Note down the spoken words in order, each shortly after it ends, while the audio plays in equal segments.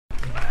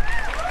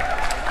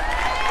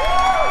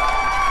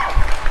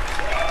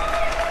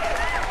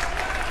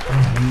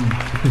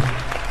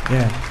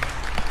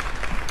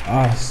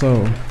Yeah.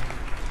 So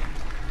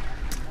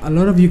a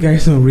lot of you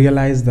guys don't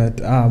realize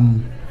that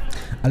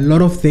a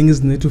lot of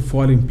things need to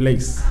fall in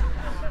place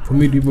for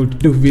me to be able to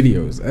do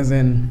videos,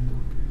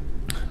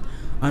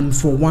 and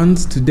for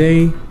once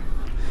today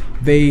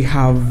they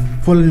have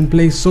fallen in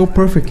place so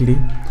perfectly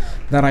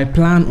that I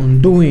plan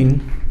on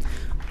doing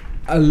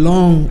a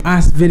long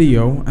ass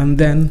video and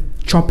then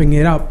chopping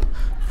it up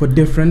for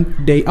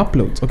different day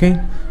uploads. Okay,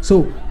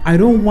 so I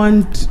don't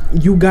want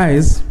you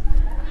guys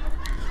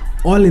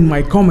all in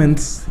my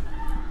comments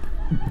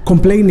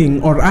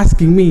complaining or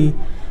asking me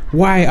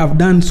why I've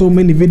done so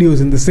many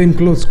videos in the same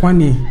clothes.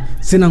 Kwani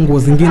sina nguo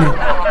zingine?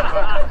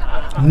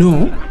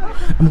 No,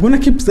 I'm gonna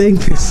keep saying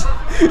this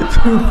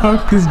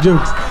throughout these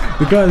jokes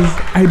because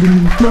I do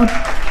not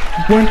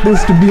want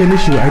this to be an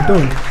issue. I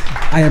don't.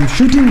 I am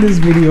shooting this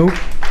video,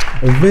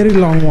 a very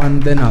long one,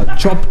 then I'll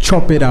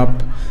chop it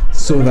up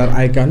so that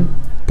I can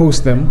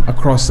post them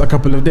across a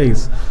couple of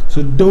days.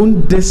 So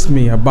don't diss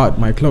me about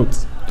my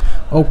clothes.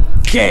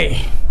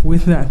 Okay,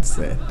 with that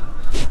said,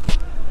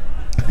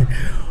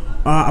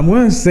 I'm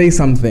going to say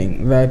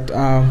something that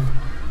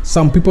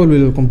some people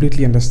will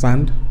completely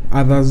understand,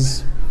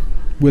 others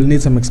will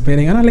need some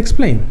explaining, and I'll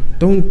explain.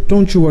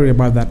 Don't you worry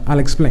about that. I'll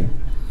explain.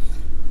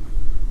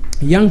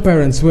 Young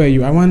parents, where are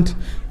you? I want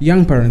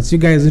young parents. You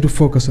guys need to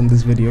focus on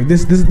this video.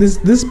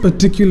 This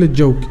particular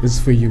joke is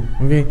for you.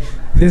 Okay,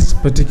 this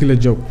particular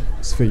joke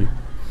is for you.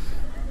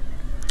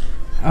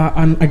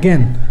 And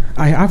again,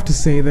 I have to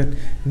say that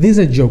these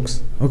are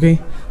jokes. Okay,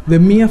 the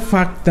mere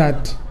fact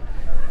that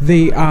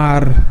they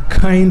are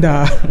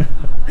kinda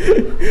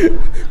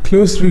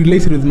closely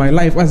related with my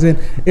life, as in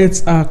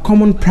it's a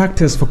common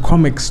practice for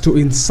comics to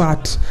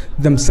insert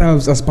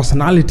themselves as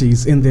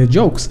personalities in their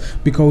jokes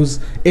because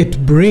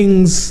it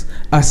brings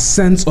a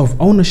sense of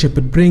ownership,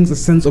 it brings a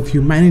sense of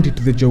humanity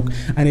to the joke,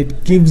 and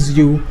it gives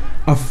you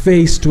a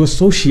face to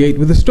associate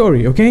with the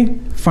story. Okay,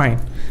 fine.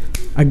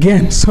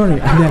 Again, sorry,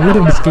 there are a lot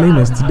of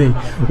disclaimers today.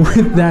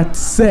 With that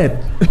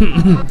said,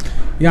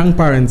 young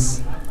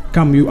parents,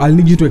 come, I'll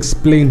need you to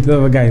explain to the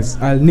other guys.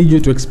 I'll need you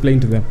to explain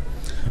to them.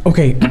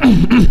 Okay,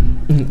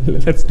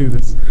 let's do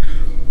this.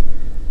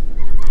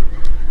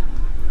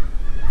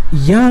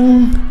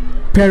 Young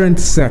parent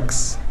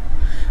sex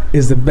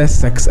is the best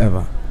sex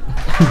ever.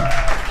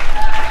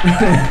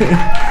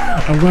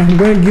 I'm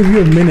going to give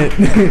you a minute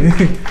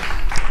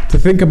to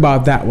think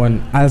about that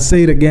one. I'll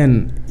say it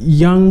again.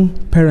 Young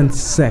parent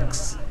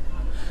sex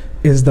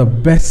is the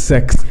best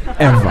sex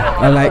ever.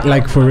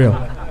 like for real.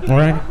 All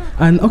right.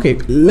 And okay,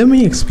 let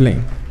me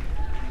explain.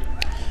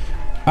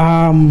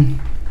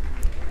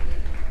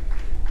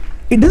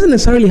 It doesn't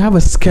necessarily have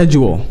a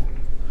schedule,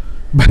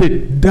 but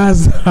it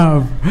does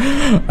have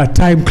a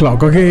time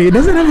clock. Okay, it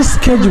doesn't have a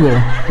schedule,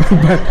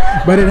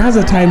 but it has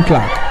a time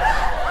clock.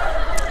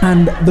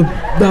 And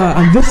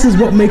and this is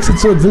what makes it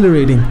so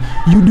exhilarating.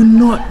 You do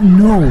not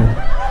know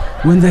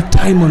when the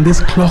time on this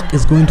clock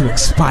is going to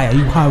expire.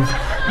 You have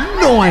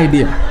no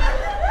idea,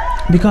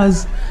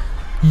 because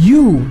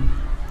you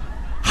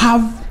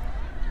have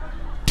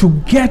to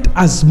get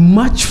as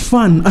much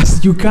fun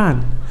as you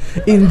can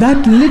in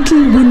that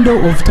little window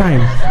of time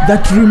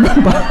that,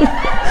 remember,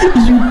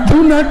 you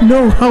do not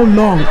know how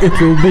long it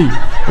will be.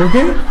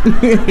 Okay?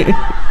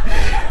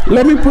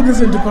 Let me put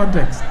this into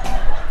context.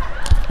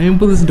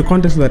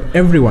 So that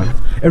everyone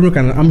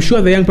can. I'm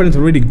sure the young parents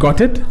already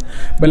got it,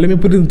 but let me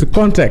put it into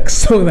context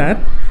so that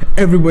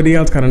everybody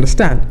else can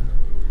understand.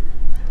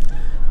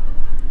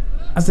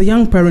 As a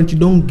young parent, you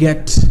don't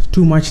get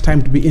too much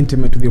time to be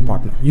intimate with your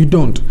partner. You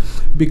don't,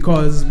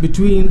 because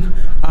between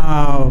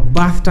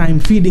bath time,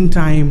 feeding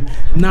time,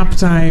 nap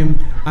time,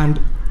 and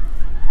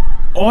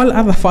all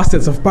other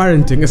facets of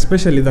parenting,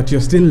 especially that you're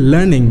still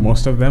learning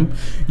most of them,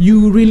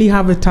 you really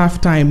have a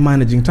tough time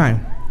managing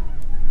time.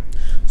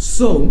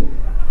 So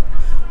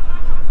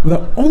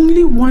the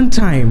only one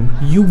time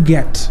you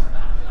get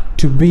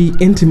to be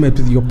intimate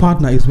with your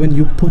partner is when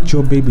you put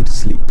your baby to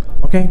sleep.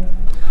 Okay?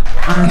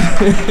 And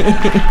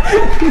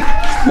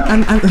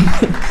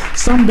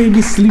some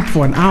babies sleep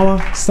for an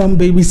hour, some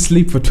babies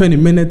sleep for 20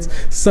 minutes,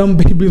 some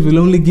babies will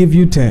only give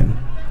you 10.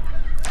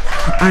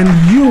 And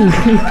you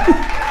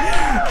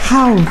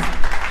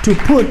have to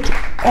put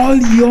all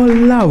your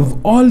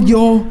love, all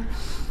your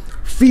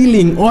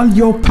feeling, all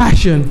your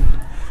passion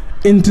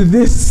into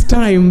this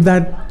time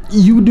that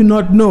you do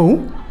not know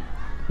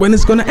when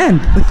it's gonna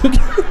end.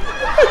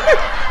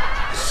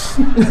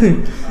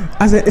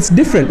 It's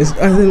different. It's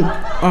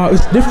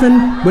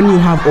different when you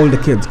have older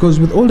kids, because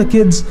with older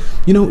kids,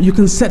 you know, you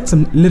can set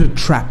some little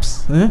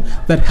traps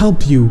that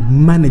help you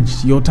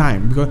manage your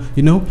time. Because,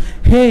 you know,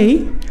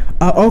 hey,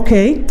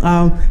 okay,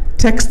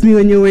 text me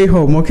on your way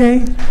home,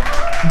 okay?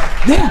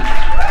 There.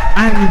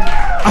 And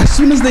as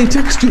soon as they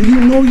text you,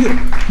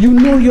 you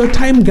know your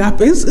time gap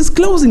is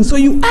closing, so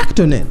you act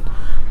on it.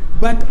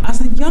 But as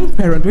a young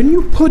parent, when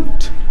you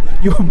put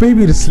your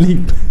baby to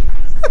sleep,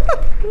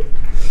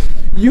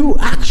 you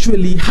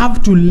actually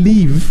have to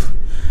leave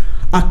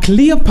a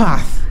clear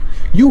path.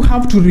 You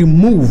have to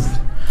remove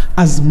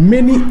as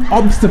many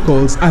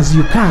obstacles as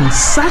you can,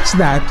 such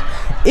that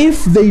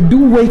if they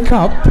do wake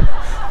up,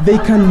 they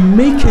can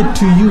make it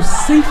to you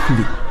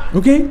safely.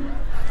 Okay?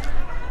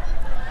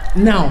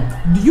 Now,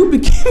 do you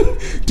begin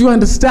to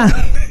understand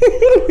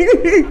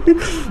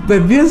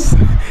that these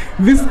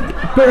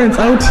parents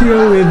out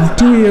here with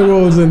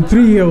 2-year-olds and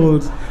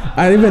 3-year-olds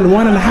and even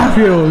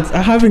 1.5-year-olds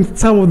are having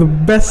some of the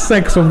best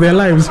sex of their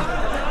lives?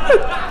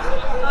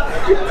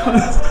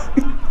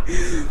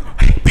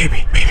 Hey,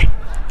 baby,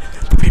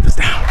 the paper's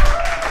down.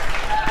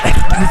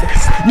 Let's do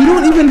this. You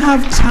don't even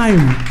have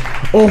time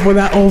for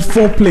that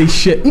foreplay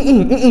shit.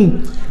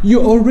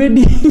 You're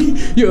already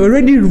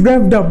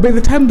revved up. By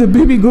the time the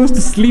baby goes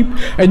to sleep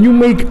and you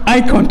make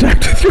eye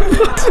contact with your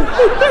partner,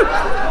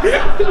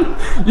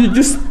 you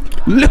just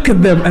look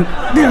at them and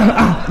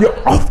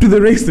you're off to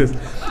the races.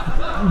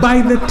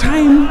 By the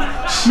time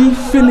she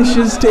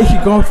finishes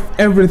taking off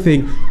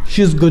everything,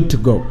 she's good to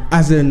go.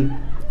 As in,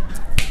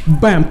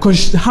 bam,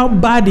 because her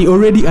body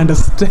already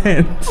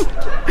understands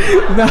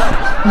that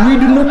we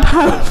do not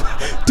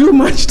have too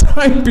much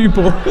time,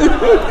 people.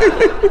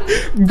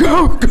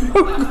 Go.